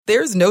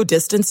There's no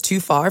distance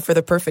too far for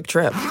the perfect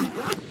trip.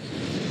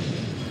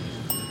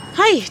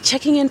 Hi,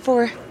 checking in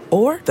for...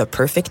 Or the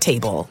perfect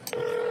table.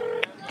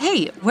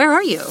 Hey, where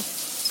are you?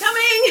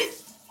 Coming!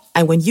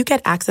 And when you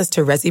get access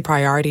to Resi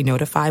Priority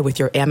Notify with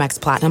your Amex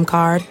Platinum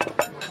card...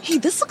 Hey,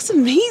 this looks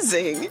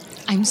amazing.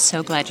 I'm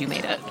so glad you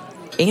made it.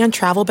 And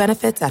travel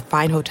benefits at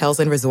fine hotels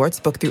and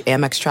resorts booked through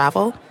Amex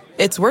Travel,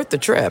 it's worth the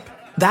trip.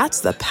 That's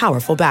the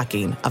powerful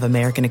backing of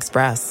American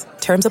Express.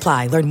 Terms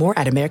apply. Learn more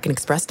at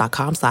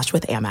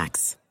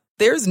americanexpress.com/withAmex.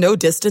 There's no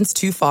distance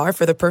too far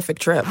for the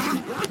perfect trip.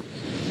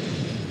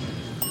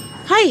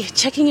 Hi,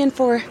 checking in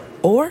for...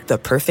 Or the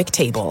perfect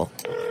table.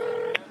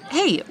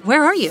 Hey,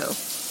 where are you?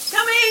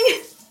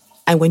 Coming!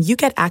 And when you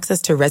get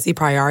access to Resi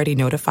Priority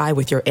Notify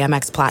with your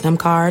Amex Platinum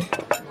card...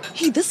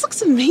 Hey, this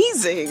looks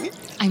amazing.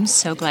 I'm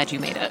so glad you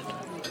made it.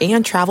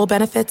 And travel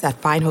benefits at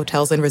fine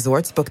hotels and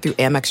resorts booked through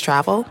Amex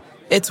Travel,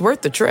 it's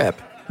worth the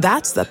trip.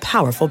 That's the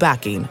powerful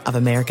backing of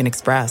American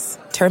Express.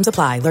 Terms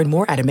apply. Learn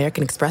more at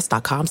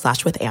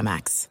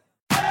americanexpress.com/withAmex.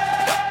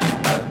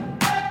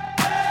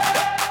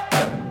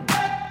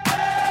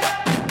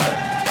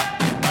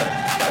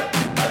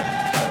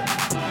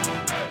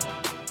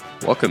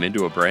 Welcome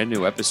into a brand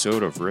new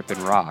episode of Rip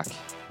and Rock.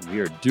 We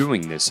are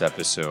doing this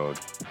episode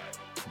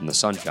from the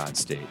Sunshine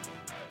State.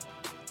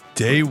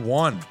 Day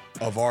one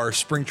of our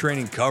spring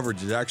training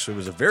coverage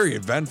was a very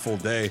eventful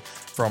day,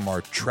 from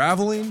our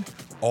traveling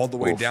all the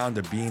way down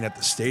to being at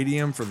the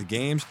stadium for the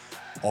games.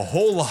 A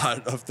whole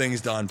lot of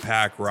things to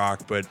unpack,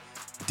 Rock, but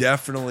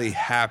definitely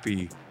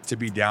happy to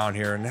be down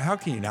here. And how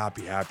can you not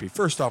be happy?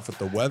 First off, with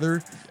the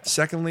weather.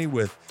 Secondly,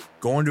 with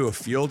going to a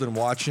field and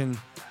watching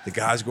the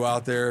guys go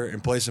out there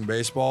and play some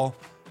baseball.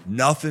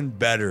 Nothing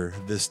better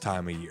this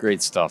time of year.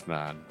 Great stuff,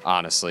 man.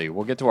 Honestly,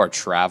 we'll get to our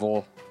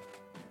travel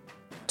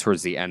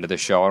towards the end of the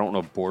show. I don't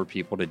want to bore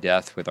people to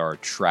death with our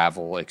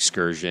travel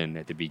excursion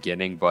at the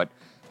beginning, but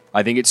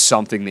I think it's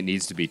something that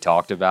needs to be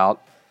talked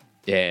about.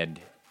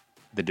 And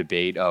the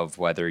debate of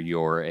whether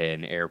you're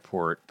an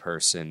airport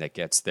person that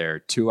gets there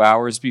 2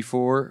 hours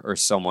before or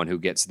someone who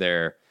gets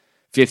there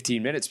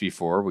 15 minutes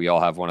before. We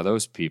all have one of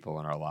those people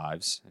in our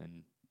lives,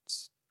 and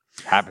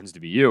it happens to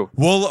be you.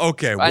 Well,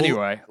 okay.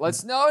 Anyway,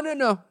 let's no.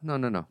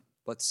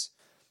 Let's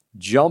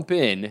jump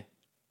in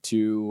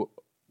to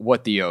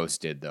what the O's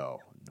did,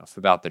 though. Enough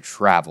about the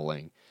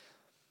traveling.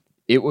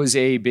 It was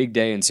a big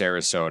day in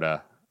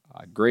Sarasota.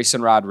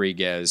 Grayson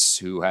Rodriguez,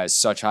 who has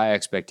such high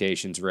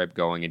expectations, Rip,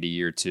 going into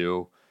year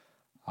two,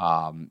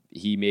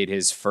 he made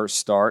his first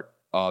start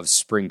of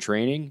spring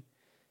training,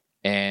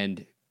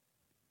 and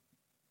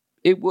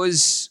it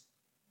was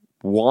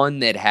one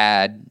that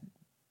had,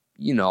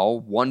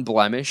 one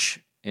blemish,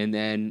 and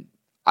then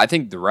I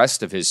think the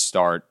rest of his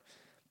start,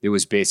 it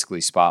was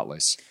basically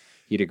spotless.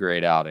 He had a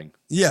great outing.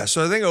 Yeah,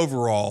 so I think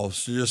overall,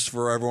 so just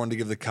for everyone to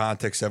give the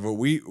context of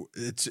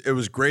it, it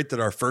was great that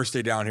our first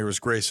day down here was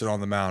Grayson on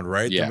the mound,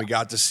 right? Yeah. Then we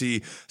got to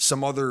see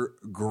some other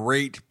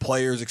great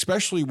players,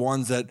 especially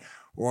ones that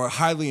were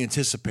highly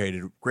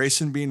anticipated.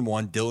 Grayson being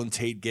one, Dylan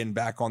Tate getting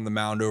back on the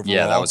mound overall.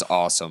 Yeah, that was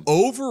awesome.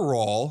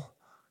 Overall,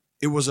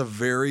 it was a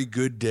very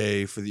good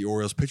day for the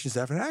Orioles pitching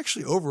staff. And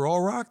actually,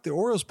 overall, Rock, the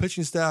Orioles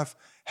pitching staff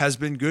has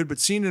been good, but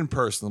seen in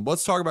person.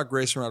 Let's talk about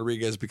Grayson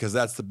Rodriguez because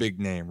that's the big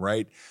name,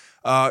 right?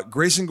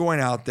 Grayson going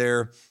out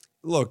there,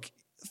 look,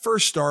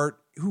 first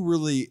start,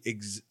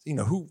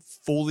 who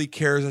fully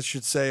cares, I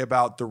should say,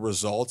 about the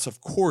results?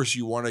 Of course,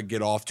 you want to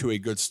get off to a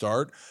good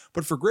start.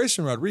 But for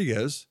Grayson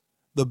Rodriguez,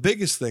 the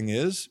biggest thing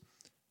is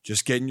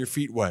just getting your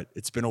feet wet.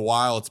 It's been a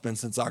while. It's been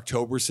since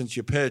October since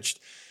you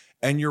pitched.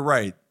 And you're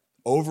right.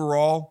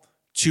 Overall,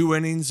 2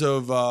 innings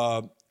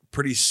of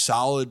pretty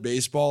solid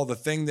baseball. The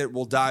thing that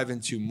we'll dive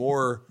into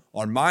more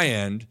on my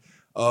end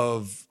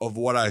of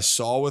what I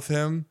saw with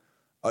him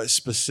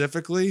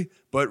specifically,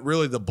 but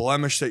really the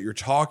blemish that you're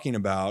talking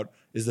about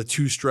is the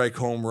 2-strike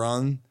home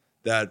run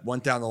that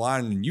went down the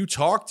line. And you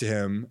talked to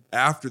him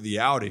after the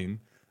outing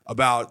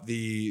about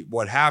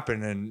what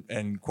happened,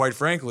 and quite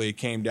frankly, it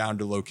came down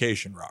to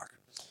location, Rock.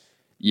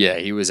 Yeah,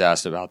 he was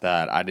asked about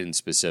that. I didn't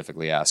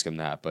specifically ask him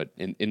that, but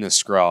in the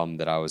scrum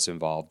that I was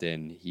involved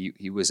in,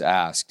 he was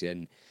asked,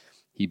 and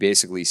he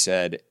basically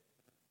said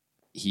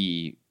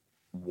he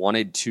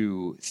wanted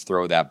to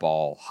throw that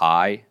ball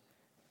high,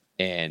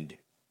 and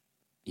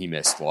he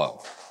missed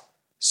low.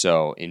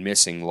 So in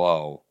missing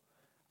low,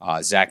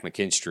 Zach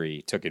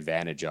McKinstry took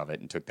advantage of it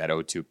and took that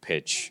 0-2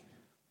 pitch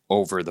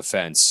over the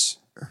fence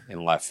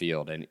in left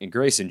field. And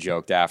Grayson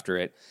joked after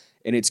it.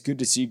 And it's good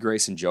to see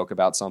Grayson joke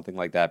about something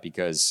like that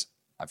because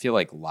I feel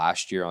like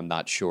last year I'm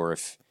not sure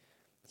if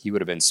he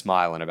would have been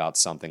smiling about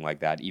something like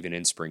that, even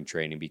in spring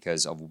training,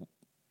 because of,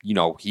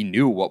 he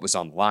knew what was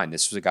on the line.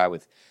 This was a guy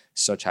with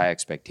such high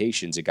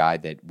expectations, a guy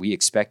that we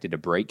expected to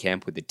break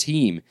camp with the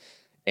team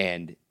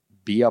and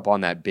be up on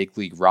that big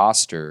league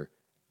roster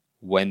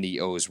when the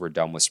O's were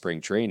done with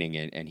spring training,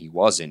 and he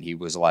wasn't. He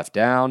was left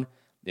down,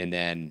 and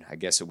then I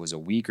guess it was a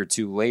week or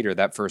two later,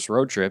 that first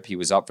road trip, he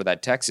was up for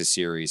that Texas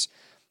series.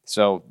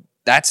 So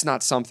that's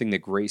not something that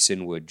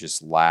Grayson would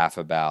just laugh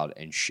about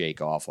and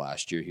shake off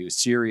last year. He was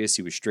serious.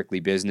 He was strictly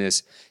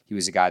business. He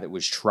was a guy that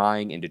was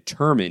trying and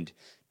determined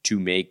to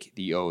make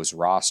the O's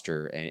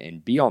roster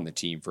and be on the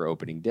team for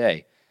opening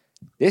day.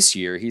 This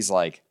year, he's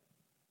like,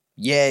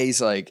 I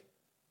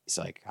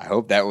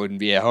hope that wouldn't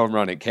be a home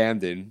run at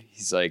Camden.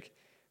 He's like,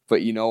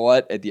 but you know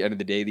what? At the end of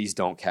the day, these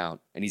don't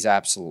count. And he's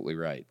absolutely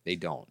right. They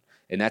don't.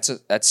 And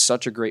that's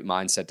such a great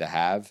mindset to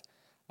have.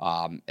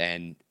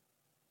 And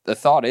the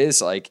thought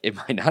is, like, it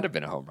might not have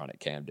been a home run at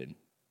Camden.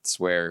 It's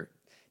where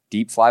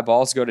deep fly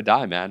balls go to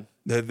die, man.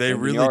 They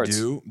really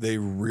do. They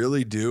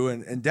really do.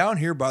 And down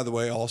here, by the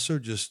way, also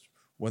just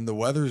when the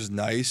weather's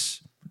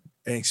nice,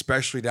 and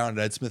especially down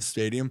at Ed Smith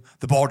Stadium,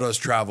 the ball does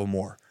travel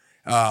more.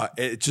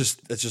 It's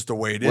just the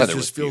way it is. It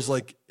just feels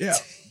like,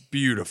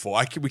 beautiful.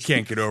 We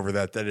can't get over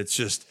that it's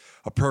just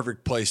a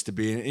perfect place to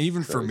be. And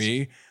even for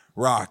me,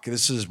 Rock,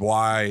 this is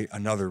why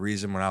another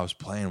reason when I was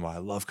playing, why I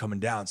love coming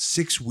down.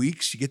 6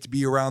 weeks, you get to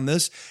be around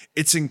this.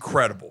 It's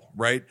incredible,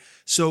 right?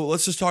 So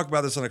let's just talk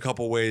about this in a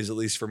couple ways, at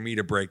least for me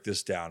to break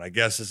this down. I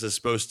guess this is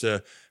supposed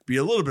to be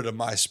a little bit of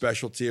my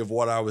specialty of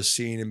what I was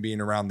seeing and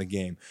being around the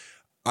game.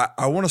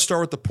 I want to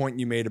start with the point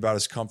you made about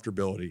his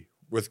comfortability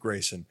with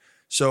Grayson.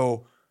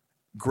 So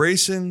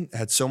Grayson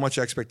had so much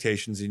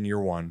expectations in year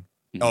one.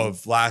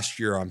 Of last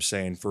year, I'm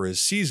saying, for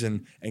his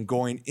season and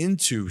going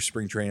into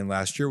spring training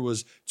last year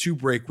was to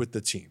break with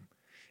the team.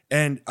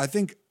 And I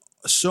think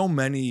so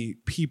many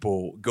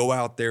people go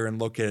out there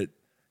and look at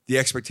the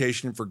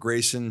expectation for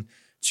Grayson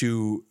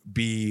to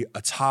be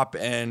a top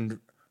end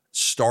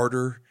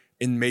starter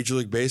in Major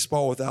League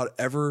Baseball without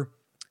ever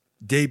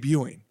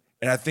debuting.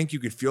 And I think you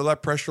could feel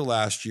that pressure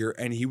last year,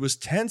 and he was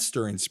tense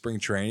during spring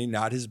training.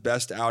 Not his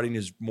best outing,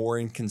 is more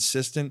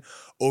inconsistent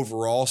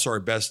overall.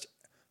 Best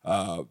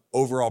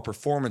overall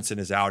performance in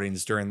his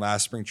outings during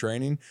last spring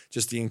training,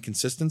 just the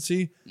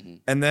inconsistency.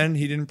 And then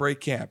he didn't break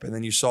camp. And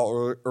then you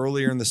saw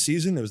earlier in the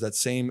season, it was that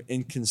same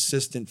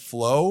inconsistent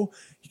flow.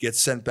 He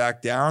gets sent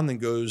back down, then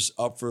goes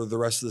up for the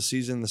rest of the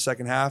season in the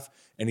second half,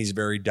 and he's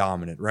very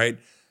dominant, right?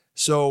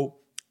 So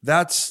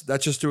that's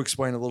just to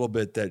explain a little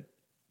bit that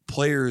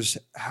players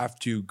have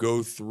to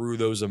go through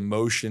those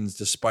emotions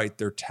despite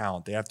their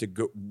talent. They have to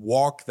go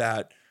walk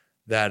that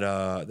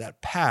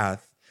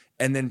path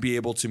and then be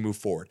able to move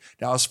forward.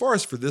 Now, as far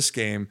as for this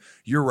game,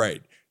 you're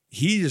right.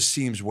 He just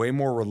seems way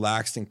more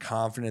relaxed and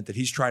confident that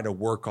he's trying to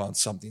work on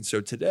something.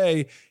 So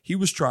today, he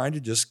was trying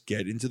to just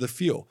get into the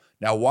feel.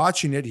 Now,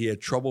 watching it, he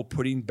had trouble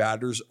putting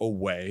batters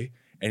away,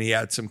 and he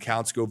had some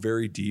counts go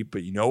very deep.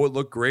 But you know what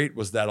looked great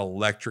was that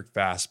electric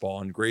fastball.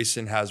 And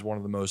Grayson has one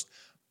of the most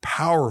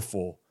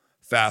powerful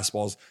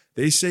fastballs.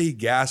 They say he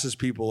gasses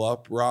people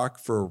up, Rock,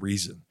 for a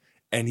reason.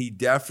 And he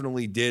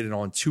definitely did. And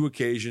on 2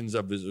 occasions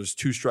of those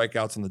 2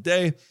 strikeouts on the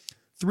day,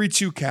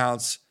 3-2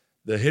 counts,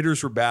 the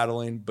hitters were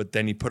battling, but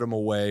then he put them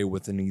away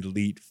with an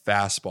elite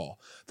fastball.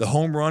 The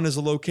home run is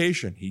a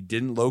location. He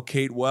didn't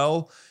locate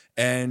well.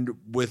 And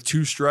with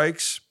 2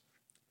 strikes,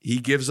 he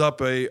gives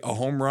up a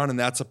home run, and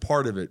that's a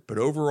part of it. But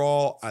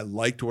overall, I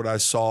liked what I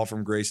saw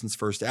from Grayson's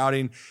first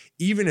outing.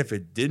 Even if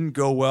it didn't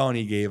go well and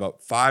he gave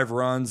up 5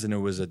 runs and it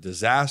was a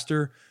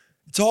disaster,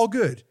 it's all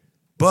good.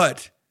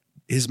 But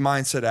his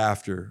mindset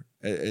after,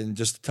 and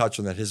just to touch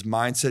on that, his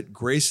mindset,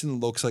 Grayson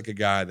looks like a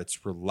guy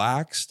that's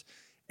relaxed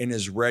and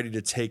is ready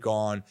to take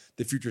on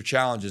the future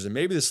challenges. And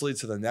maybe this leads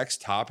to the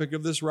next topic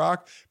of this,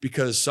 Rock,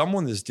 because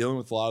someone that's dealing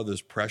with a lot of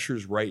those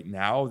pressures right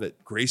now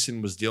that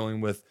Grayson was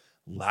dealing with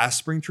last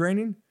spring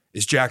training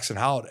is Jackson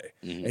Holliday.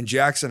 And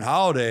Jackson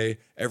Holliday,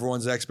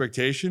 everyone's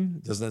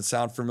expectation, doesn't it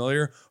sound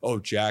familiar? Oh,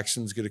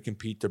 Jackson's going to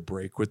compete to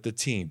break with the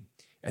team.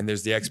 And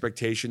there's the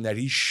expectation that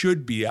he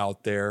should be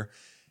out there.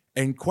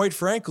 And quite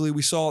frankly,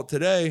 we saw it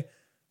today.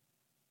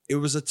 It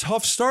was a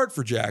tough start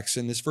for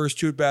Jackson, his first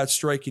 2 at-bats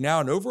striking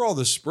out. And overall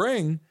this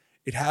spring,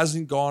 it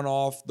hasn't gone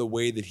off the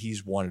way that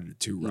he's wanted it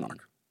to,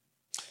 Rock.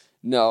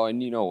 No,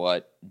 and you know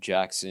what?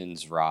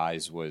 Jackson's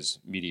rise was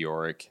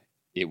meteoric.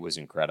 It was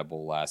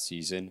incredible last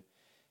season.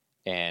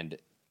 And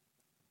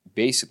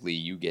basically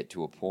you get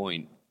to a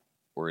point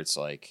where it's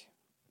like,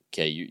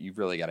 okay, you've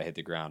really got to hit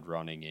the ground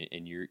running,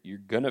 and you're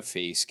going to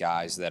face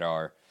guys that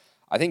are,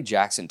 I think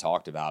Jackson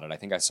talked about it. I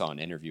think I saw an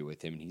interview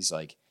with him, and he's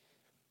like,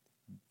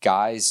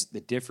 guys, the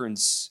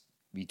difference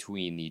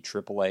between the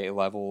AAA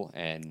level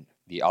and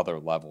the other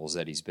levels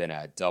that he's been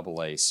at,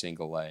 AA,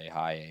 single A,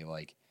 high A,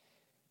 like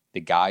the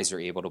guys are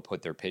able to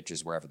put their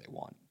pitches wherever they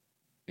want.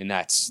 And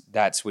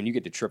that's when you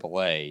get to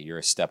AAA, you're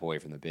a step away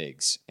from the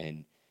bigs.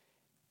 And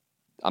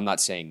I'm not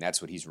saying that's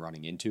what he's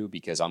running into,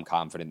 because I'm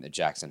confident that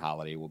Jackson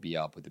Holliday will be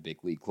up with the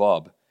big league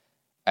club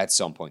at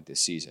some point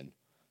this season.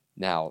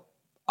 Now,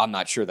 I'm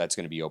not sure that's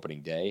going to be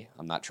opening day.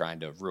 I'm not trying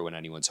to ruin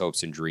anyone's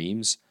hopes and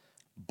dreams,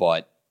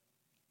 but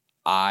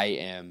I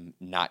am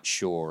not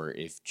sure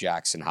if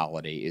Jackson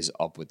Holliday is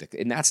up with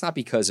and that's not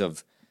because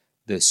of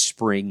the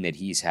spring that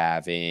he's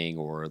having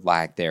or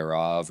lack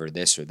thereof or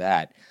this or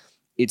that.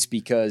 It's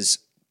because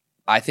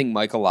I think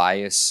Mike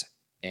Elias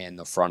and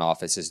the front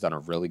office has done a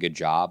really good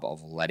job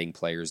of letting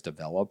players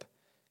develop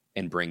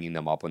and bringing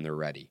them up when they're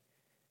ready.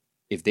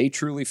 if they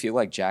truly feel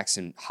like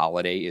Jackson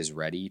Holiday is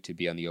ready to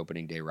be on the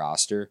opening day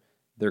roster,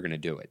 they're going to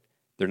do it.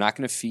 They're not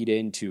going to feed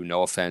into,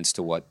 no offense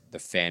to what the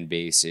fan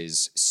base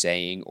is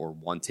saying or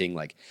wanting.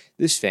 Like,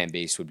 this fan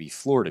base would be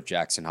floored if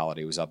Jackson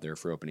Holiday was up there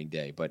for opening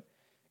day. But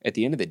at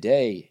the end of the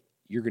day,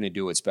 you're going to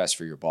do what's best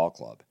for your ball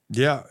club.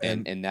 Yeah.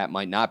 And that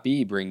might not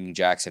be bringing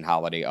Jackson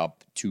Holiday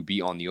up to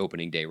be on the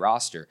opening day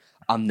roster.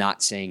 I'm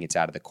not saying it's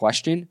out of the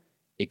question.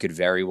 It could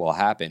very well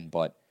happen.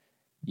 But,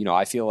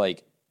 I feel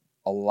like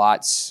a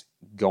lot's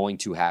going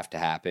to have to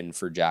happen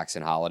for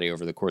Jackson Holiday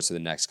over the course of the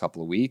next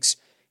couple of weeks.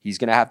 He's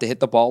going to have to hit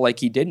the ball like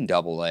he did in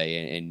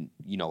Double-A and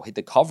hit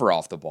the cover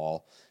off the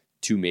ball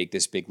to make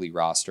this big league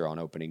roster on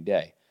opening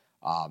day.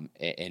 And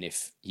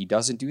if he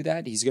doesn't do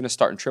that, he's going to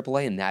start in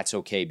Triple-A, and that's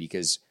okay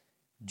because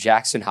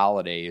Jackson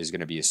Holiday is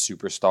going to be a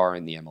superstar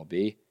in the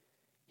MLB.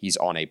 He's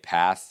on a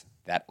path,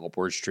 that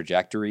upwards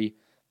trajectory,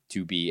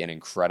 to be an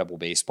incredible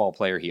baseball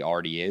player. He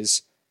already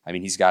is. I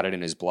mean, he's got it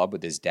in his blood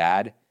with his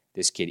dad.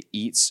 This kid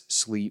eats,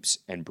 sleeps,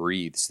 and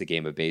breathes the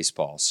game of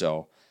baseball.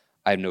 So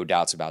I have no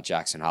doubts about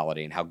Jackson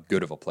Holiday and how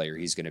good of a player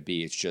he's going to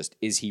be. It's just,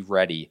 is he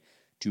ready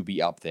to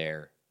be up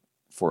there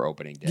for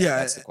opening day? Yeah,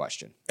 that's the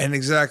question. And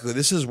exactly,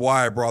 this is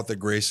why I brought the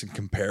Grayson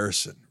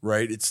comparison,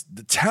 right? It's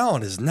the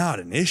talent is not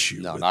an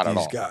issue with not at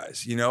these all.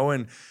 guys,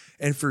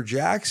 and for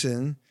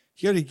Jackson,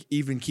 you got to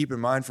even keep in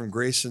mind from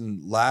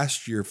Grayson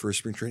last year for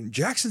spring training,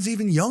 Jackson's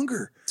even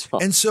younger.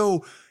 And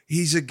so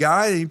he's a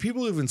guy that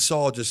people even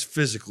saw just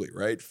physically,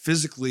 right?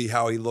 Physically,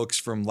 how he looks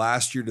from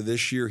last year to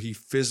this year, he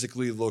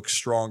physically looks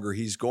stronger.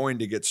 He's going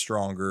to get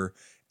stronger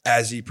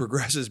as he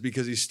progresses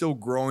because he's still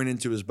growing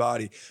into his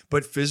body.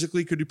 But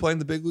physically, could he play in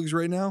the big leagues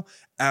right now?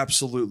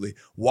 Absolutely.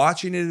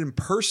 Watching it in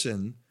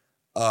person,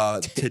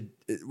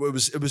 it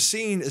was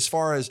seen as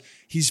far as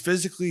he's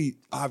physically,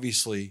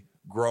 obviously,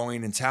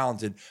 growing and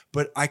talented,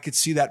 but I could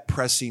see that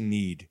pressing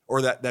need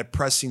or that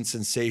pressing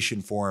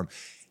sensation for him.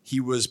 He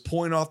was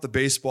pulling off the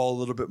baseball a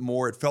little bit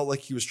more. It felt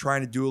like he was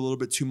trying to do a little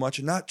bit too much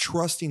and not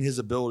trusting his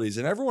abilities.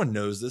 And everyone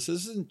knows this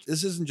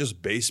isn't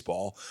just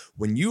baseball.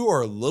 When you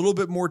are a little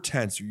bit more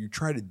tense or you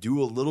try to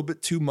do a little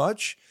bit too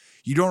much,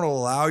 you don't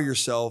allow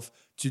yourself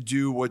to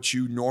do what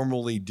you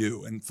normally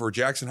do. And for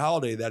Jackson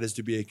Holiday, that is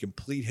to be a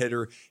complete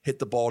hitter, hit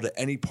the ball to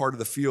any part of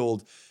the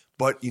field.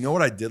 But you know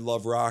what I did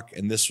love, Rock?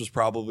 And this was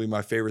probably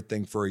my favorite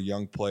thing for a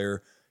young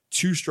player.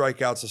 2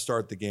 strikeouts to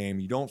start the game.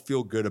 You don't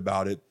feel good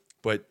about it,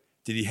 but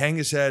did he hang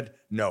his head?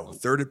 No.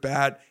 Third at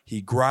bat, he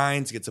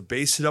grinds, gets a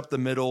base hit up the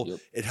middle. Yep.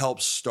 It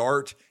helps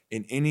start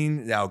an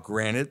inning. Now,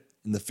 granted,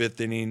 in the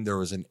 5th inning, there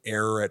was an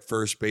error at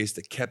first base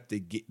that kept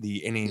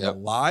the inning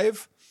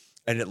alive,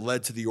 and it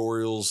led to the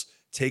Orioles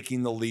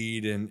taking the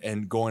lead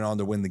and going on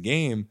to win the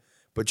game.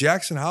 But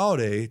Jackson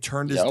Holiday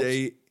turned his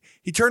day.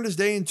 He turned his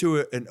day into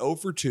an 0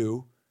 for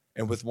 2,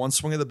 and with one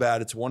swing of the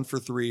bat, it's 1 for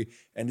 3,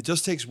 and it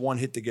just takes one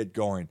hit to get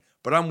going.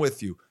 But I'm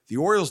with you. The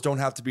Orioles don't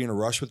have to be in a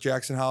rush with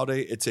Jackson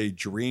Holiday. It's a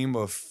dream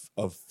of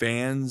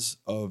fans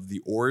of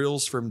the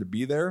Orioles for him to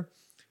be there.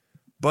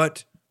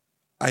 But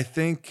I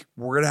think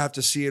we're going to have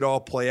to see it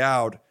all play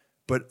out.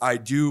 But I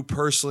do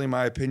personally,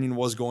 my opinion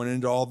was going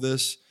into all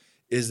this,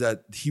 is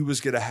that he was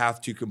going to have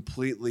to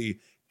completely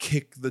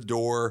kick the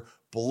door,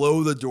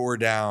 blow the door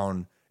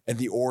down, and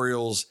the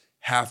Orioles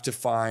have to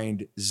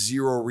find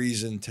zero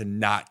reason to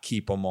not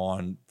keep him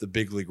on the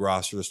big league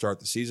roster to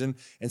start the season.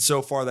 And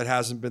so far, that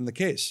hasn't been the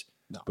case.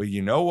 No. But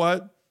you know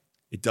what?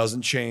 It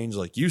doesn't change,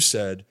 like you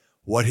said,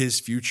 what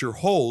his future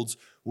holds,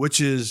 which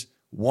is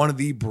one of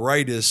the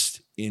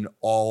brightest in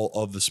all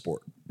of the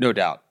sport. No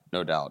doubt.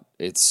 No doubt.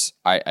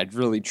 I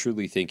really,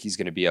 truly think he's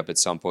going to be up at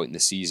some point in the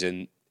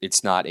season.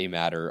 It's not a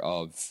matter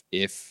of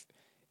if,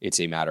 it's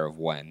a matter of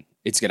when.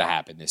 It's going to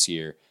happen this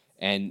year.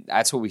 And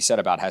that's what we said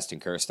about Heston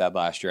Kjerstad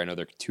last year. I know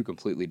they're 2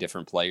 completely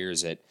different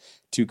players at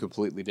 2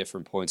 completely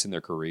different points in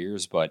their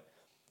careers, but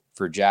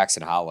for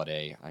Jackson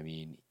Holiday, I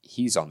mean,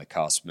 he's on the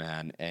cusp,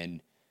 man.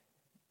 And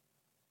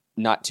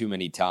not too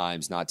many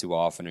times, not too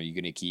often are you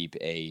going to keep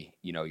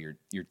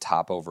your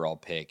top overall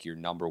pick, your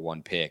number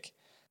 1 pick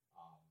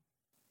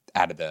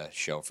out of the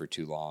show for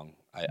too long.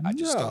 I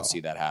just don't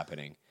see that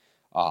happening.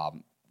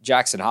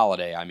 Jackson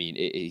Holiday, I mean,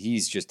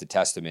 he's just a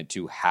testament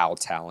to how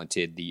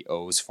talented the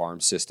O's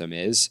farm system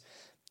is.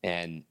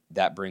 And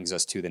that brings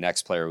us to the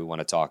next player we want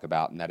to talk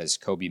about, and that is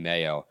Coby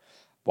Mayo.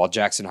 While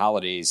Jackson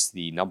Holiday's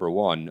the number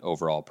 1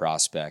 overall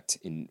prospect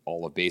in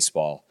all of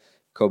baseball,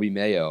 Coby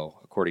Mayo,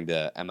 according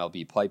to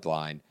MLB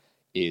Pipeline,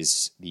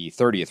 is the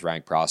 30th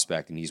ranked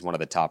prospect, and he's one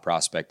of the top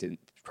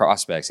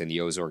prospects in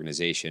the O's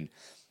organization.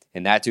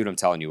 And that dude, I'm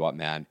telling you what,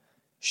 man,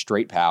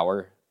 straight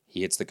power.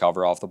 He hits the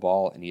cover off the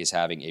ball, and he is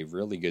having a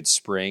really good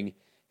spring.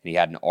 And he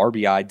had an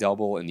RBI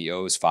double in the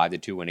O's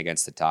 5-2 win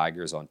against the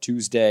Tigers on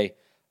Tuesday.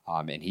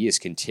 And he is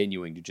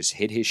continuing to just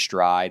hit his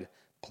stride,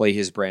 play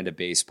his brand of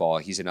baseball.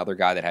 He's another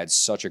guy that had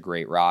such a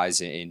great rise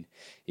in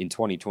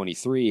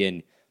 2023.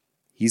 And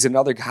he's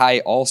another guy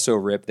also,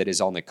 Rip, that is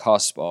on the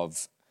cusp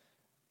of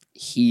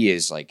he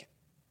is like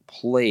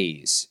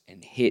plays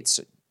and hits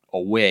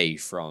away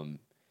from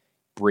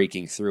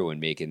breaking through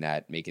and making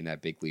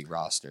that big league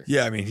roster.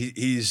 Yeah, I mean,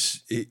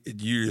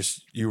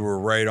 you were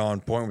right on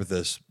point with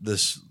this.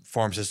 This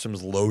farm system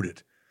is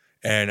loaded,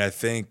 and I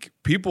think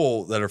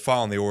people that are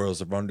following the Orioles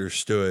have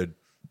understood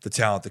the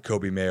talent that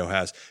Kobe Mayo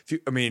has.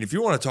 If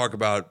you want to talk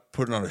about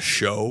putting on a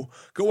show,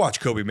 go watch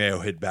Kobe Mayo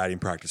hit batting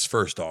practice.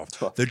 First off,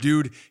 the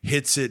dude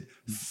hits it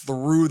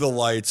through the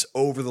lights,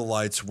 over the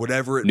lights,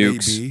 whatever it may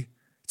be.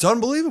 It's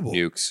unbelievable.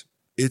 Nukes.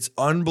 It's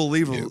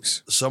unbelievable.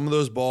 Nukes. Some of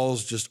those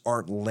balls just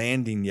aren't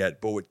landing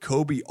yet. But what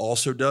Kobe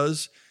also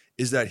does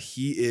is that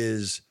he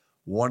is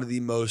one of the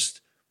most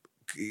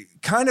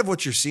kind of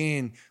what you're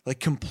seeing, like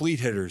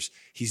complete hitters.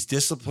 He's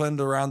disciplined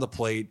around the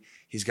plate.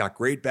 He's got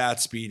great bat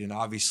speed, and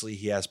obviously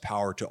he has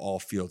power to all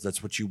fields.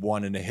 That's what you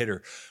want in a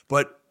hitter.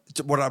 But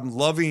what I'm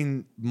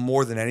loving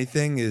more than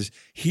anything is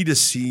he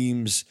just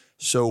seems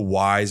so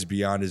wise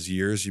beyond his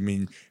years. I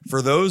mean,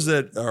 for those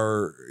that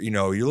are,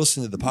 you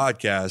listen to the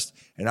podcast,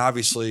 and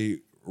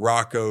obviously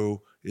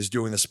Rocco is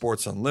doing the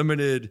Sports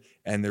Unlimited,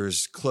 and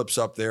there's clips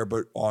up there,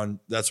 but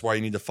that's why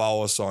you need to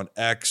follow us on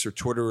X or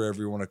Twitter,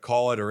 whatever you want to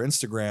call it, or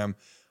Instagram.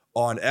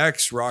 On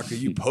X, Rocco,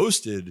 you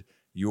posted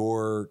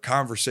your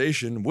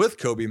conversation with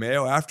Kobe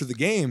Mayo after the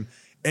game.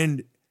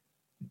 And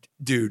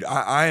dude,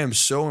 I am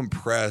so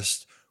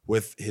impressed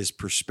with his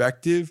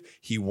perspective.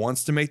 He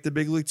wants to make the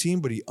big league team,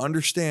 but he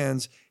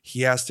understands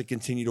he has to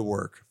continue to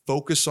work,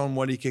 focus on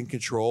what he can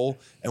control.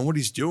 And what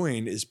he's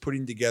doing is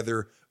putting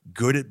together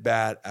good at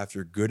bat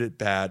after good at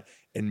bat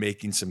and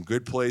making some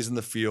good plays in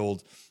the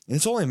field. And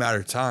it's only a matter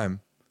of time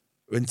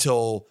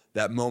until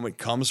that moment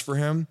comes for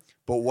him.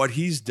 But what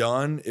he's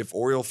done, if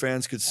Oriole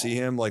fans could see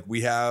him like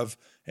we have,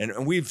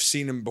 and we've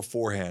seen him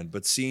beforehand,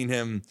 but seeing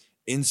him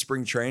in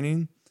spring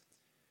training,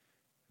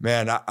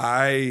 man,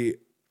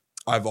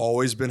 I've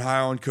always been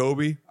high on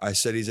Kobe. I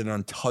said he's an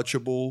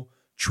untouchable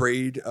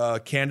trade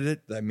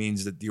candidate. That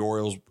means that the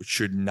Orioles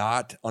should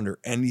not, under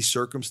any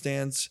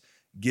circumstance,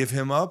 give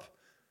him up.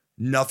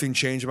 Nothing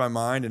changed my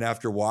mind. And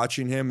after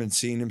watching him and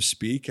seeing him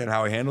speak and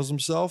how he handles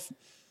himself,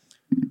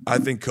 I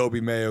think Kobe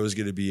Mayo is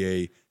going to be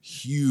a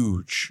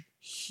huge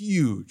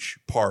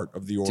part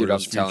of the Orioles' Dude, I'm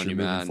future telling you,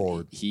 moving man,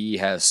 forward. he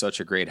has such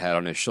a great head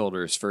on his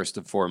shoulders. First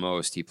and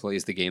foremost, he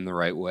plays the game the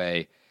right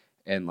way,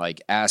 and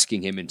like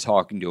asking him and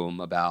talking to him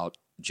about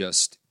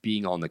just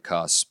being on the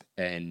cusp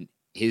and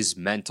his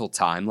mental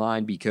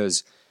timeline,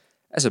 because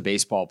as a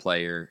baseball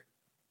player,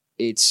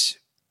 it's,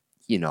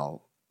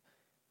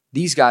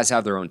 these guys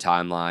have their own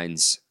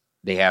timelines.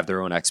 They have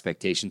their own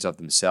expectations of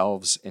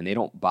themselves, and they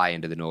don't buy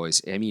into the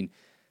noise. I mean,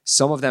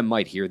 some of them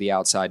might hear the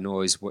outside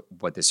noise,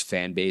 what this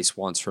fan base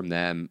wants from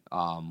them,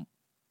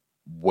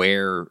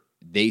 where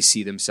they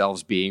see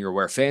themselves being or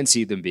where fans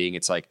see them being.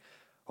 It's like,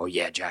 oh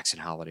yeah, Jackson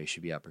Holliday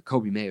should be up or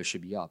Kobe Mayo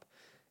should be up.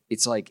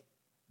 It's like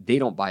they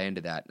don't buy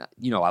into that.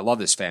 I love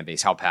this fan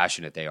base, how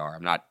passionate they are.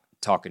 I'm not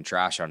talking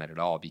trash on it at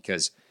all,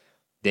 because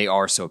they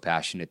are so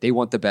passionate. They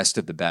want the best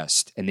of the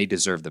best, and they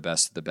deserve the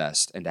best of the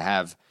best. And to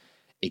have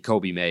a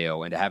Kobe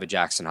Mayo and to have a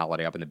Jackson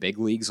Holliday up in the big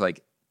leagues,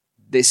 like,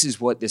 this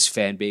is what this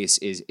fan base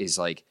is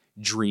like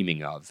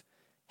dreaming of,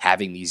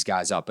 having these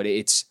guys up. But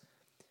it's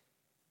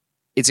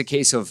a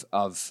case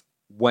of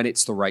when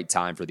it's the right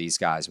time for these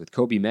guys. With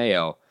Kobe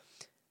Mayo,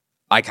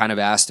 I kind of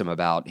asked him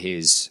about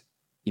his,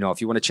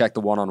 if you want to check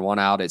the one-on-one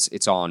out,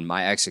 it's on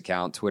my X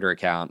account, Twitter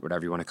account,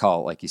 whatever you want to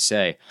call it, like you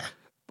say.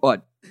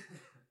 But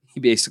he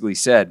basically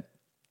said,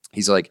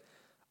 he's like,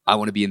 I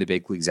want to be in the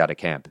big leagues out of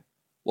camp.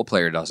 What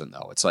player doesn't,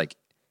 though? It's like,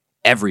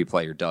 every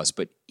player does,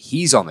 but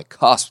he's on the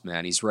cusp,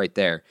 man. He's right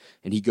there.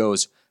 And he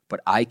goes, but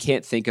I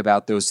can't think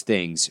about those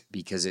things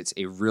because it's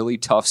a really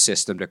tough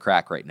system to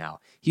crack right now.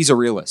 He's a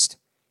realist.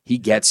 He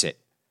gets it.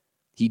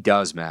 He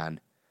does, man.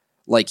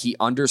 Like, he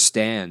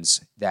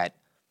understands that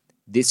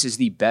this is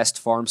the best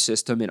farm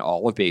system in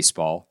all of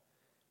baseball.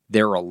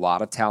 There are a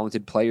lot of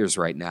talented players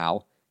right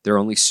now. There are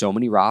only so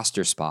many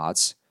roster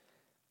spots,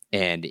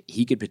 and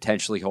he could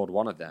potentially hold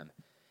one of them.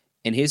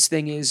 And his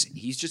thing is,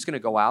 he's just going to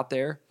go out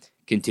there,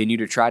 continue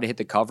to try to hit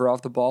the cover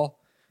off the ball,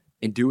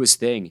 and do his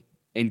thing.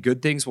 And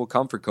good things will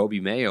come for Kobe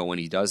Mayo when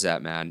he does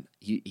that, man.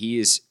 He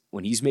is,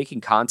 when he's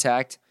making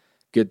contact,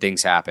 good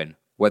things happen.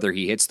 Whether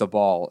he hits the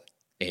ball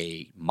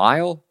a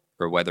mile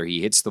or whether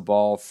he hits the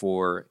ball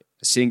for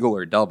a single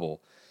or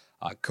double,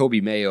 Kobe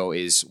Mayo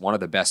is one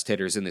of the best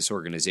hitters in this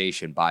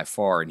organization by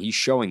far, and he's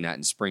showing that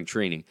in spring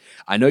training.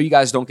 I know you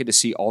guys don't get to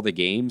see all the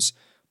games,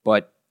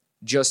 but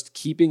just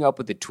keeping up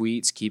with the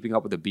tweets, keeping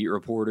up with the beat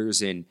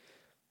reporters, and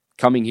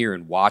coming here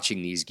and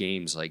watching these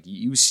games, like,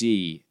 you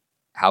see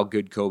how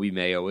good Kobe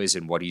Mayo is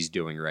and what he's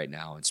doing right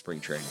now in spring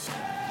training.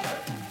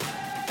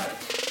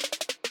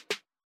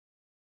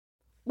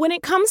 When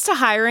it comes to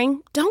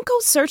hiring, don't go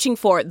searching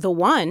for the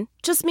one.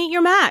 Just meet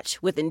your match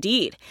with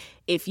Indeed.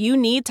 If you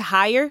need to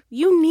hire,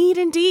 you need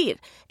Indeed.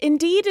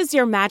 Indeed is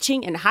your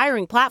matching and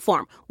hiring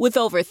platform with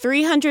over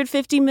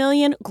 350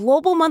 million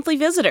global monthly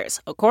visitors,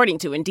 according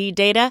to Indeed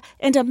data,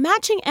 and a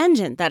matching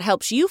engine that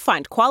helps you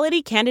find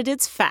quality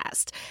candidates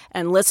fast.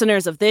 And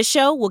listeners of this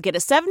show will get a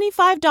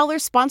 $75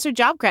 sponsored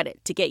job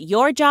credit to get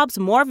your jobs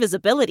more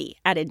visibility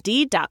at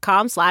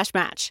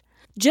Indeed.com/match.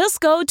 Just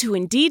go to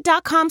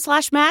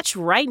Indeed.com/match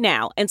right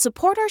now and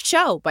support our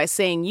show by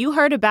saying you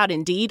heard about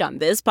Indeed on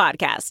this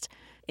podcast.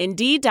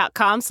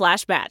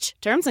 Indeed.com/match.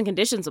 Terms and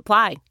conditions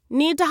apply.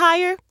 Need to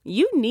hire?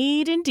 You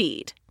need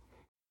Indeed.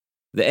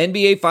 The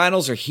NBA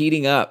Finals are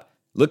heating up.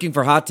 Looking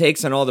for hot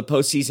takes on all the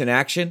postseason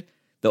action?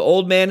 The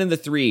Old Man and the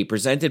Three,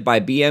 presented by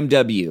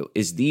BMW,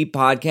 is the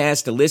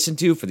podcast to listen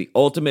to for the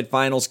ultimate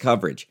finals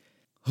coverage.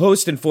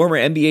 Host and former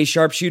NBA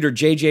sharpshooter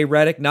JJ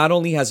Redick not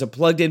only has a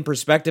plugged-in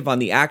perspective on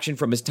the action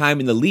from his time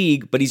in the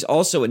league, but he's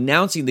also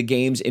announcing the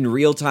games in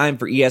real time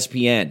for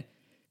ESPN.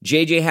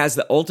 JJ has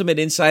the ultimate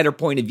insider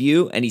point of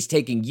view, and he's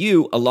taking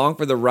you along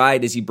for the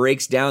ride as he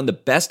breaks down the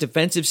best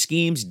defensive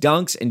schemes,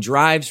 dunks, and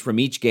drives from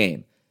each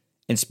game.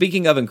 And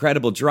speaking of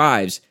incredible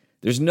drives,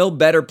 there's no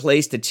better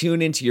place to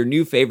tune into your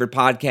new favorite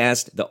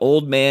podcast, The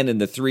Old Man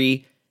and the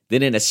Three,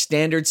 than in a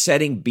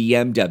standard-setting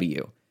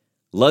BMW.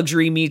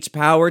 Luxury meets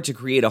power to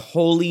create a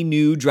wholly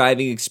new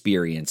driving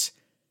experience.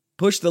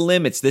 Push the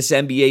limits this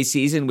NBA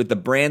season with the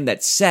brand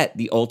that set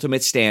the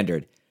ultimate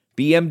standard.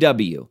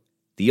 BMW,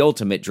 the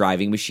ultimate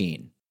driving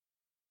machine.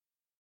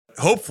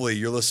 Hopefully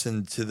you're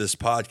listening to this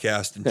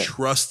podcast and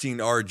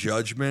trusting our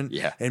judgment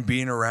and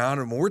being around.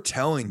 And we're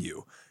telling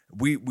you,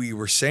 we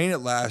were saying it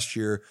last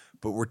year,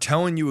 but we're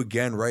telling you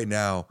again right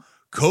now,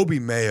 Kobe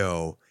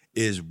Mayo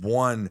is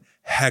one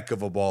heck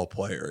of a ball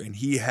player. And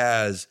he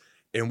has...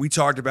 And we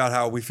talked about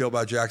how we feel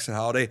about Jackson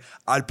Holiday.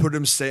 I'd put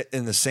him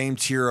in the same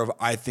tier of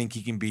I think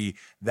he can be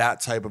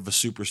that type of a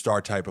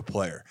superstar type of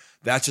player.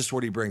 That's just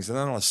what he brings. And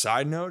then on a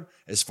side note,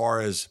 as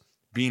far as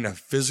being a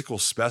physical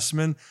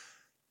specimen,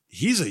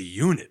 he's a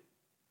unit,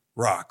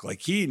 Rock.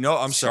 Like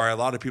sorry, a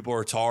lot of people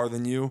are taller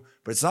than you,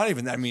 but it's not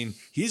even that. I mean,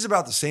 he's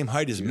about the same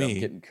height as me. I'm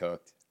getting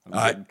cooked. I'm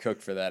getting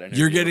cooked for that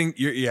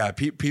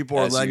interview. People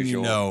are letting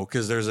you know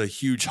because there's a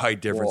huge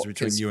height difference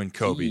between you and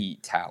Kobe. He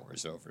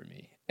towers over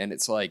me. And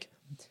it's like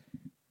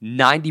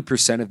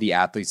 90% of the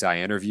athletes I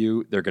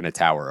interview, they're going to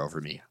tower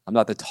over me. I'm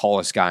not the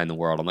tallest guy in the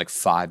world. I'm like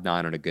 5'9"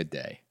 on a good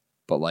day.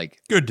 But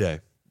like good day.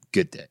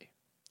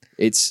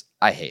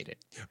 I hate it.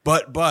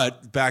 But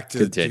back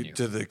to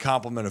the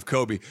compliment of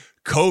Kobe.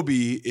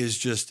 Kobe is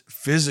just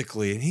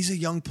physically, and he's a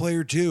young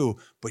player too,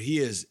 but he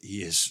is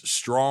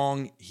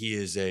strong. He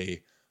is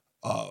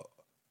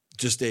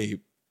just a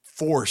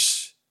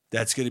force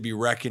that's going to be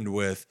reckoned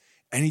with.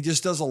 And he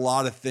just does a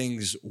lot of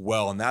things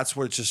well. And that's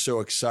what's just so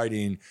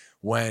exciting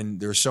when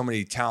there's so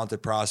many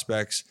talented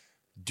prospects.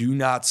 Do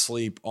not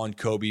sleep on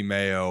Kobe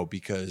Mayo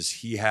because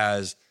he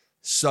has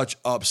such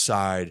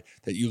upside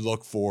that you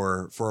look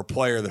for a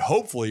player that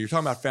hopefully, you're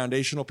talking about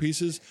foundational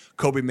pieces,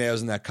 Kobe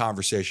Mayo's in that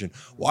conversation.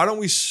 Why don't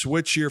we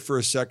switch here for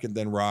a second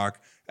then,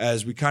 Rock,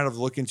 as we kind of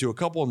look into a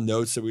couple of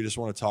notes that we just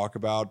want to talk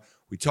about.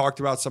 We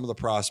talked about some of the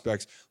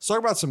prospects. Let's talk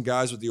about some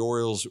guys with the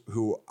Orioles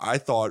who I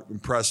thought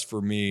impressed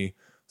for me.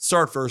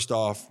 Start first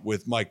off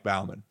with Mike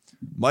Baumann.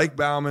 Mike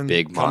Baumann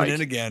coming in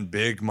again,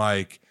 Big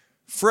Mike,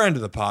 friend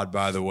of the pod,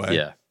 by the way.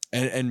 Yeah.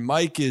 And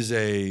Mike is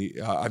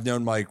I've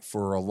known Mike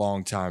for a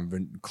long time,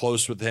 been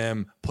close with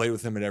him, played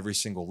with him at every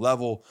single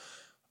level.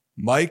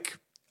 Mike,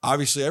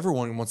 obviously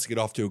everyone wants to get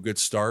off to a good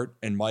start,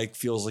 and Mike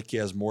feels like he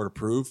has more to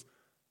prove.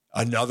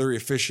 Another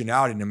efficient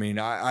outing. I mean,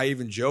 I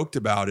even joked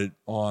about it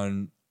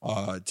on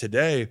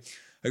today.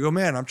 I go,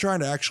 man, I'm trying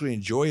to actually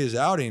enjoy his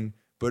outing,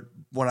 but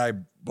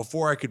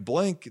before I could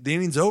blink, the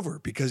inning's over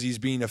because he's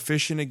being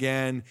efficient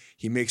again.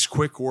 He makes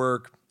quick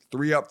work,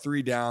 3 up,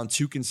 3 down,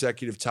 2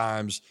 consecutive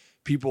times.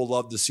 People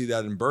love to see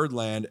that in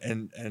Birdland.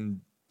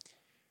 And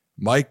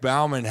Mike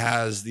Baumann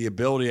has the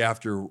ability,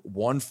 after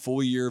 1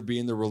 full year of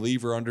being the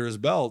reliever under his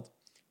belt,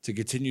 to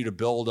continue to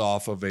build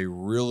off of a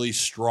really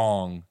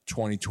strong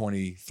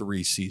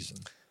 2023 season.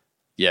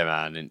 Yeah,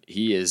 man. And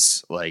he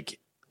is like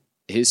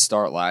his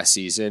start last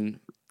season,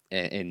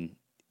 and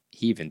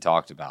he even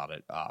talked about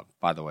it.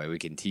 By the way, we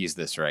can tease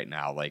this right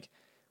now. Like,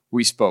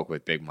 we spoke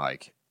with Big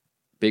Mike.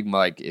 Big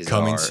Mike is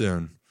coming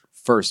soon.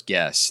 First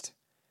guest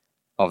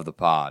of the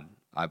pod,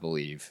 I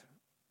believe.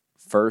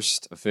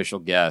 First official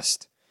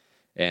guest.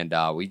 And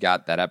we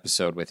got that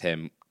episode with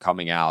him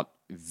coming out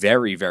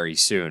very, very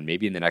soon,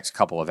 maybe in the next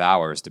couple of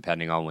hours,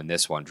 depending on when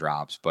this one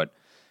drops. But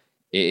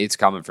it's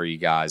coming for you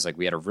guys. Like,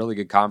 we had a really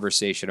good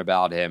conversation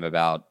about him,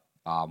 about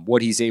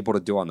what he's able to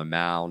do on the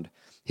mound,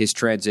 his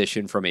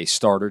transition from a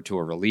starter to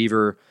a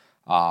reliever,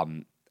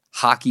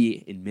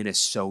 hockey in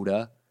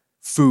Minnesota,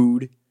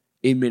 food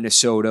in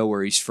Minnesota,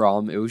 where he's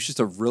from. It was just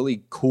a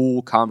really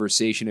cool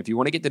conversation. If you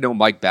want to get to know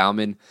Mike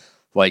Baumann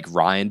like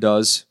Ryan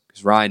does,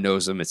 because Ryan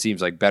knows him, it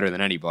seems like better than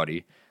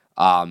anybody,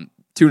 tune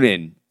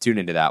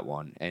into that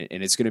one.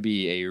 And it's going to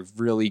be a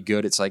really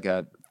good, it's like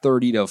a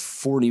 30 to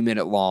 40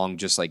 minute long,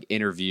 just like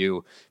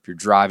interview. If you're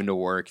driving to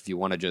work, if you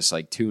want to just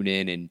like tune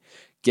in and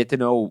get to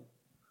know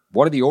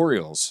what are the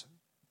Orioles,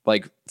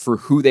 like for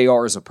who they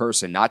are as a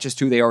person, not just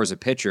who they are as a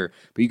pitcher,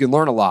 but you can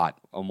learn a lot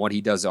on what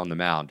he does on the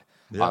mound.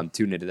 Yeah.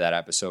 Tune into that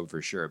episode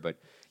for sure. But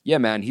yeah,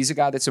 man, he's a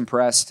guy that's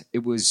impressed.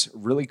 It was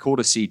really cool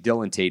to see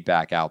Dylan Tate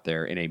back out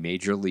there in a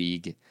major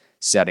league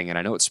setting. And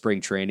I know it's spring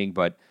training,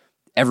 but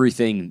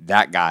everything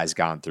that guy's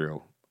gone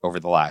through over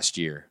the last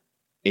year,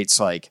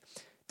 it's like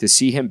to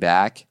see him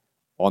back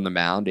on the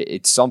mound,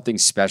 it's something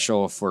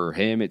special for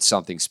him. It's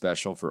something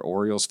special for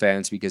Orioles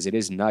fans because it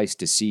is nice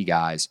to see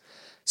guys,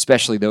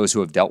 especially those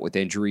who have dealt with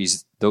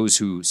injuries, those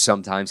who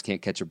sometimes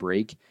can't catch a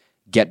break,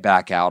 get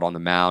back out on the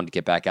mound,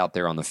 get back out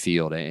there on the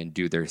field and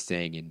do their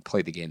thing and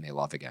play the game they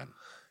love again.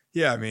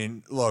 Yeah, I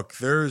mean, look,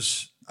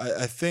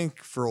 I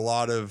think for a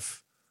lot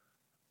of,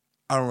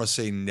 I don't want to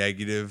say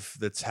negative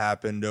that's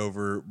happened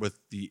over with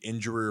the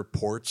injury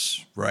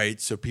reports, right?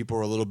 So people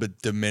are a little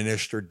bit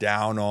diminished or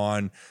down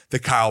on the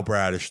Kyle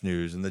Bradish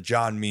news and the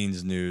John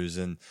Means news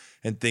and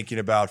thinking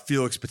about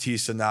Felix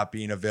Bautista not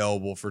being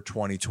available for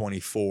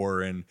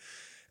 2024 and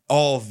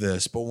all of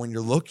this. But when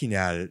you're looking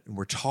at it and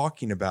we're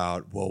talking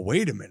about, well,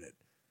 wait a minute,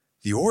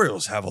 the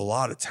Orioles have a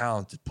lot of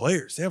talented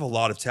players. They have a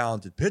lot of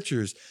talented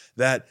pitchers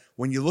that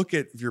when you look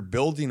at, if you're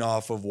building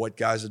off of what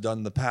guys have done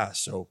in the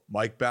past. So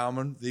Mike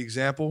Baumann, the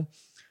example,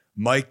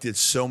 Mike did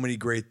so many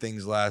great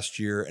things last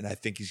year, and I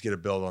think he's going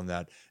to build on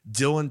that.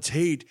 Dylan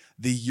Tate,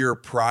 the year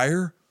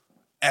prior,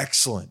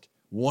 excellent.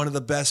 One of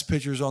the best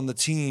pitchers on the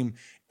team,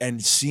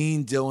 and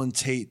seeing Dylan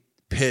Tate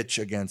pitch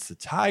against the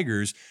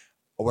Tigers,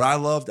 what I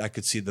loved, I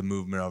could see the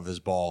movement of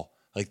his ball.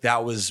 Like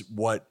that was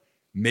what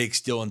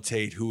makes Dylan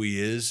Tate who he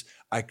is.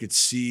 I could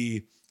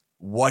see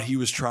what he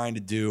was trying to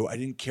do. I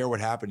didn't care what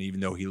happened,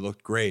 even though he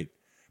looked great.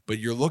 But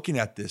you're looking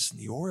at this, and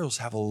the Orioles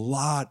have a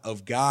lot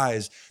of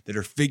guys that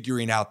are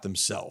figuring out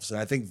themselves. And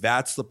I think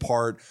that's the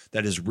part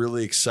that is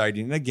really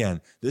exciting. And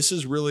again, this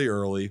is really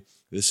early.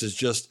 This is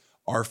just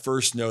our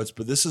first notes,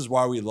 but this is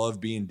why we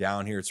love being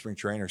down here at Spring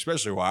Training,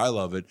 especially why I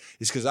love it,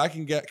 is because I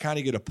can get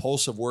a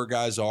pulse of where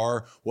guys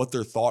are, what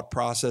their thought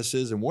process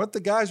is, and what the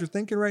guys are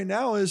thinking right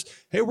now is,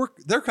 hey,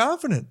 they're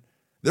confident.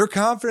 They're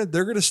confident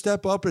they're going to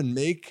step up and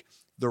make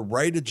the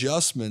right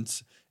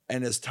adjustments.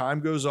 And as time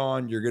goes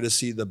on, you're going to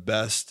see the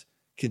best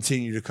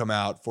continue to come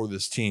out for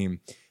this team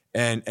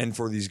and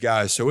for these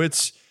guys. So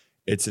it's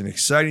an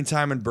exciting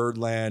time in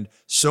Birdland,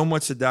 so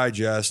much to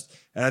digest.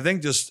 And I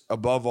think just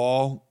above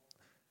all,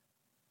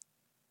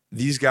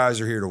 these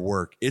guys are here to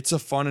work. It's a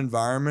fun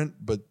environment,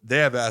 but they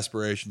have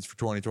aspirations for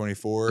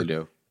 2024. They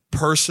do.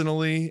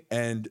 Personally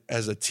and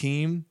as a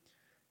team.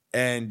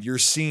 And you're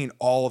seeing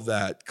all of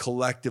that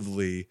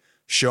collectively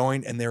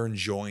showing, and they're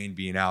enjoying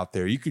being out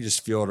there. You could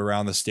just feel it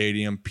around the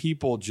stadium.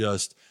 People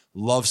just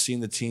love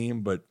seeing the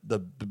team, but the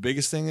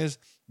biggest thing is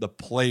the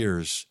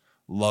players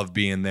love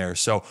being there.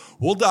 So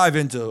we'll dive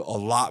into a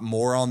lot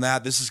more on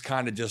that. This is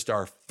kind of just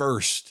our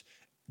first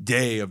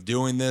day of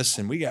doing this,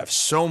 and we have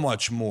so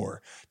much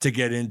more to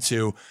get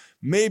into.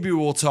 Maybe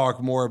we'll talk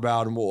more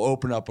about, and we'll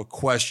open up a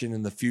question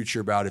in the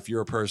future about if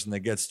you're a person that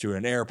gets to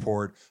an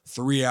airport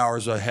 3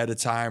 hours ahead of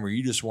time, or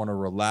you just want to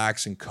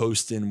relax and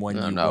coast in when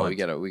you want. We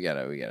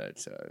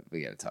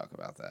gotta talk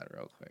about that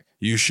real quick.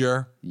 You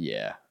sure?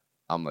 Yeah,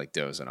 I'm like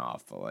dozing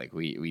off, but like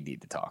we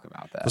need to talk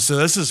about that. So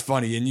this is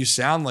funny, and you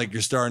sound like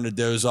you're starting to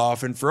doze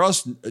off. And for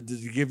us, to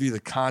give you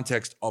the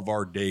context of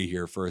our day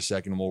here for a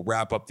second, and we'll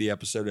wrap up the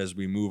episode as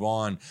we move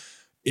on.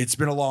 It's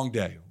been a long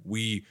day.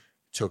 We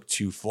took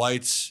 2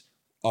 flights.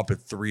 Up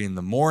at 3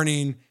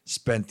 a.m,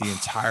 spent the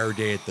entire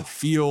day at the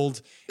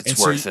field.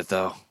 It's worth it,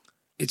 though.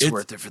 It's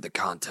worth it for the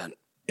content.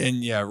 And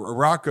yeah,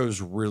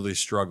 Rocco's really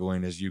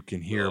struggling, as you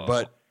can hear,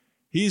 but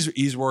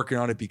he's working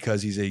on it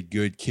because he's a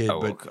good kid. I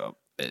woke up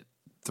at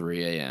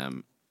 3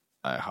 a.m.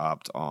 I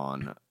hopped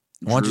on.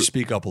 Why don't you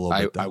speak up a little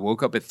bit? I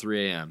woke up at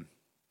 3 a.m.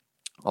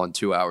 on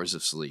 2 hours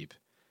of sleep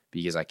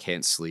because I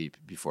can't sleep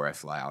before I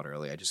fly out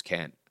early. I just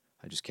can't.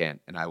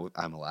 And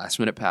I'm a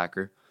last-minute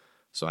packer,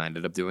 so I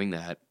ended up doing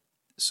that.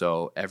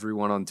 So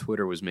everyone on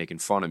Twitter was making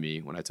fun of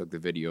me when I took the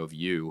video of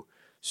you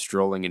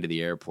strolling into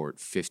the airport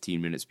 15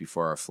 minutes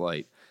before our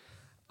flight.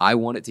 I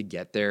wanted to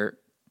get there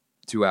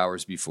 2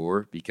 hours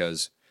before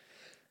because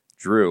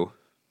Drew,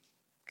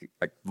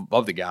 I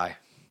love the guy.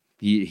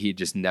 He had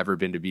just never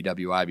been to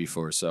BWI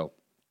before. So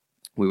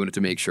we wanted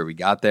to make sure we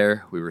got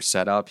there. We were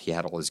set up. He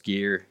had all his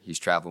gear. He's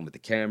traveling with the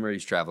camera.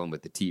 He's traveling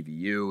with the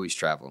TVU. He's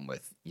traveling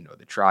with,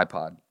 the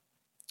tripod,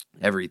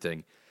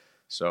 everything.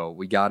 So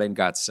we got in,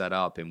 got set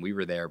up, and we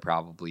were there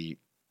probably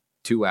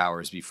 2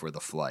 hours before the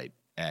flight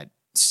at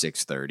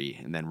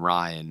 6:30. And then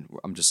Ryan,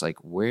 I'm just like,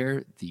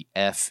 where the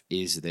F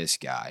is this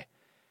guy?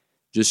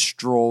 Just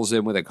strolls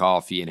in with a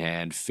coffee in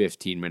hand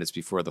 15 minutes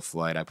before the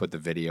flight. I put the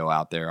video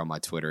out there on my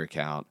Twitter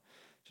account.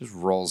 Just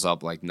rolls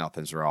up like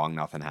nothing's wrong.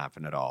 Nothing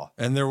happened at all.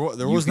 And there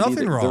was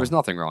nothing wrong. There was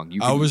nothing wrong.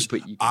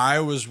 I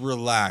was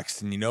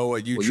relaxed. And you know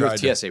what? You have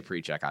TSA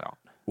pre-check. I don't.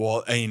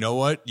 Well, and you know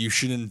what? You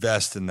should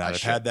invest in that.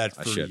 I've had that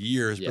for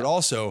years. Yeah. But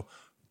also,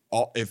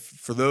 for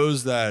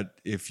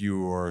if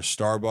you are a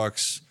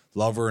Starbucks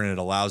lover and it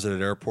allows it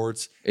at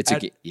airports, it's a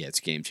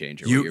game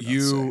changer.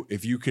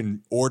 If you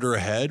can order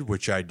ahead,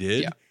 which I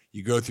did,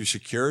 you go through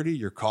security,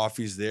 your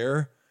coffee's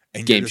there,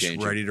 and you're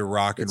just ready to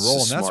rock and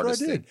roll. And that's what I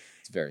did.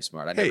 It's very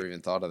smart. I never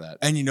even thought of that.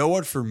 And you know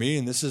what? For me,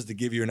 and this is to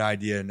give you an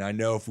idea, and I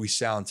know if we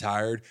sound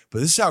tired, but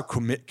this is how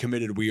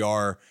committed we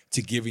are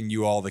to giving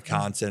you all the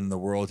content in the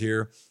world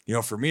here.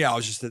 For me, I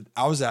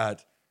was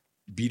at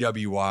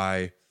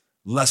BWI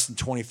less than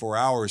 24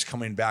 hours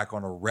coming back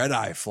on a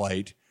red-eye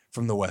flight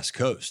from the West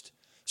Coast.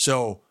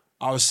 So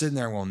I was sitting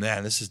there going,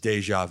 man, this is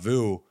deja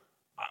vu.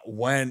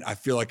 When I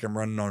feel like I'm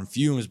running on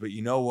fumes, but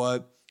you know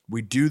what?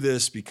 We do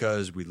this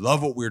because we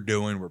love what we're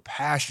doing. We're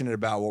passionate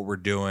about what we're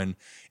doing.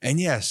 And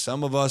yes,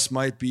 some of us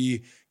might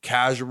be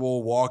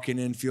casual, walking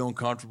in, feeling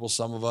comfortable.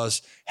 Some of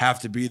us have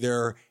to be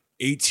there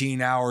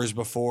 18 hours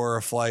before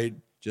a flight.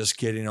 Just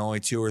kidding, only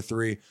 2 or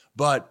 3.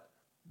 But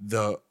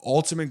the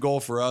ultimate goal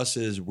for us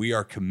is we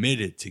are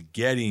committed to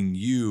getting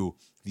you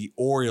the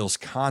Orioles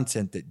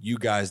content that you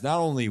guys not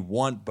only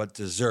want, but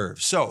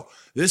deserve. So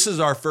this is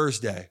our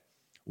first day.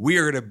 We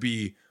are going to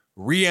be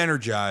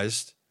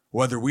re-energized,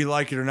 whether we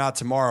like it or not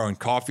tomorrow. And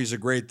coffee's a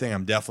great thing.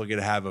 I'm definitely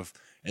going to have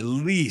at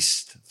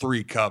least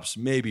 3 cups,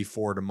 maybe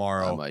 4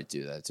 tomorrow. I might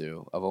do that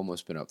too. I've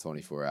almost been up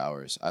 24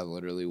 hours. I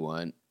literally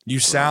went. You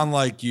sound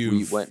like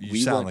you.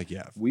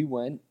 We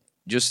went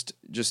just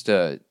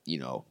a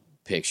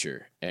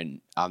picture, and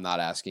I'm not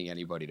asking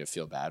anybody to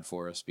feel bad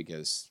for us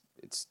because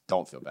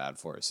don't feel bad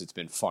for us. It's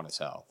been fun as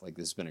hell. Like,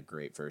 this has been a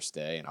great first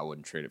day, and I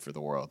wouldn't trade it for the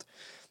world.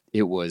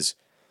 It was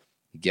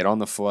get on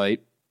the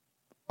flight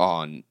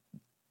on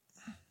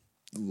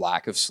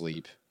lack of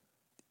sleep.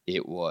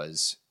 It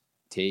was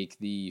take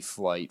the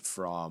flight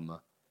from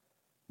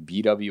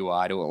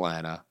BWI to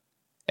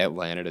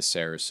Atlanta to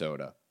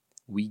Sarasota.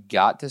 We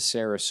got to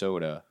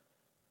Sarasota.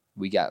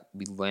 We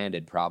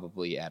landed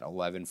probably at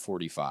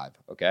 11:45.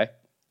 Okay.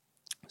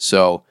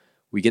 So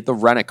we get the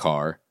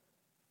rent-a-car.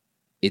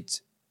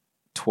 It's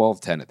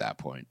 12:10 at that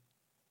point.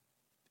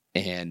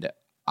 And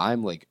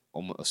I'm like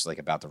almost like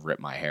about to rip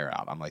my hair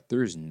out. I'm like,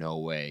 there's no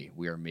way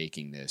we are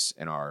making this,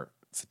 and our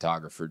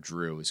photographer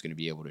Drew is going to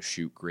be able to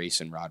shoot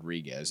Grayson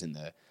Rodriguez in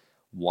the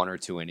 1 or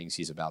 2 innings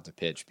he's about to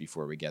pitch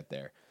before we get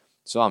there.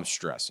 So I'm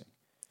stressing.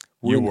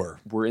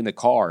 We're in the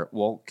car.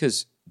 Well,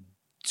 because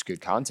it's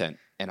good content,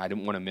 and I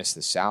didn't want to miss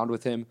the sound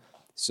with him.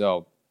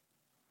 So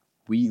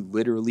we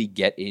literally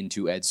get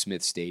into Ed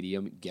Smith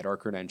Stadium, get our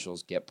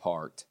credentials, get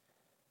parked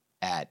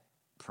at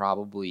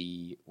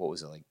probably,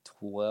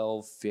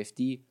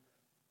 12:50.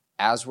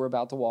 As we're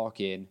about to walk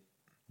in,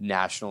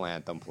 national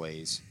anthem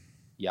plays.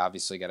 You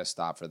obviously got to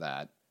stop for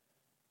that.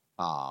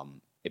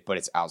 But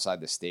it's outside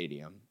the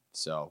stadium.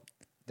 So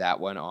that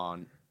went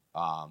on.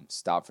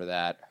 Stopped for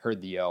that.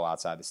 Heard the O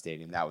outside the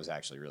stadium. That was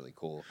actually really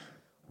cool.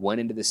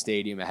 Went into the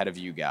stadium ahead of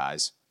you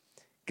guys.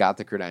 Got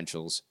the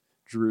credentials.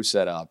 Drew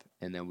set up.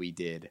 And then we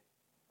did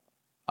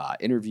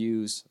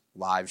interviews,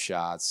 live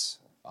shots,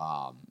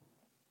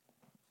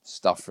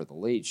 stuff for the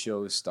late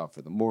shows, stuff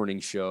for the morning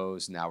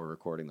shows. Now we're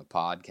recording the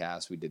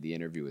podcast. We did the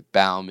interview with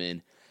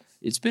Bauman.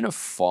 It's been a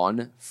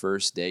fun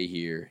first day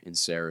here in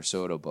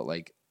Sarasota, but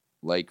like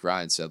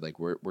Ryan said, like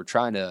we're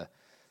trying to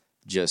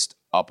just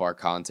up our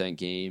content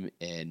game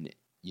and,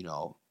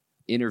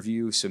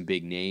 interview some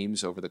big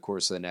names over the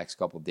course of the next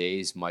couple of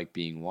days, Mike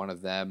being one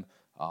of them,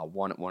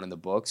 one in the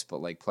books,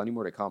 but like plenty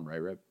more to come,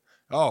 right, Rip?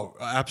 Oh,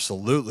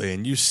 absolutely.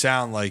 And you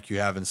sound like you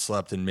haven't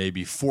slept in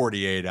maybe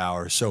 48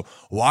 hours. So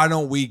why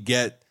don't we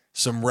get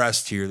some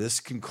rest here? This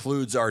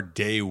concludes our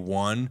day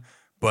 1,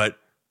 but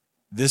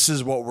this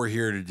is what we're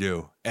here to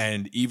do.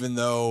 And even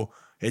though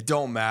it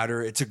don't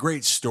matter, it's a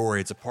great story.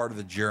 It's a part of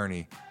the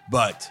journey.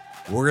 But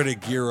we're going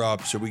to gear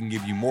up so we can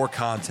give you more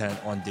content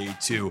on day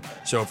 2.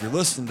 So if you're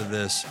listening to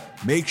this,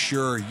 make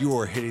sure you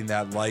are hitting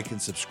that like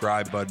and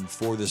subscribe button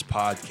for this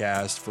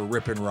podcast, for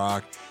Rip and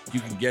Rock.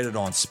 You can get it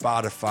on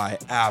Spotify,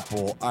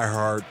 Apple,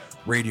 iHeart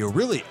Radio,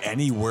 really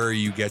anywhere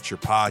you get your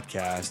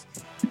podcast.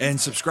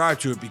 And subscribe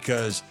to it,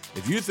 because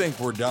if you think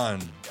we're done,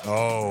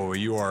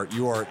 you are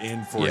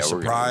in for a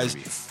surprise.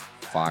 We're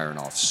firing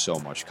off so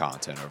much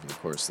content over the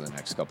course of the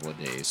next couple of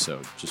days, so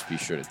just be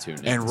sure to tune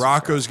in. And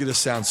Rocco's going to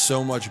sound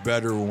so much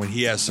better when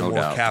he has some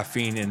more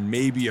caffeine and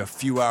maybe a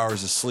few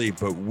hours of sleep,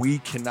 but we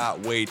cannot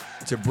wait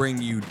to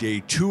bring you day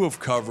 2 of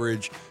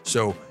coverage.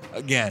 So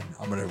again,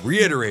 I'm going to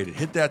reiterate it,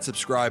 hit that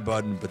subscribe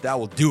button, but that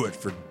will do it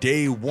for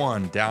day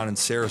 1 down in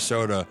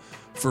Sarasota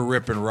for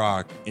Rip and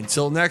Rock.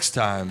 Until next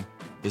time,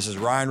 this is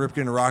Ryan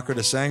Ripken and Rocco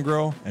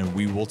DeSangro, and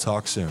we will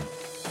talk soon.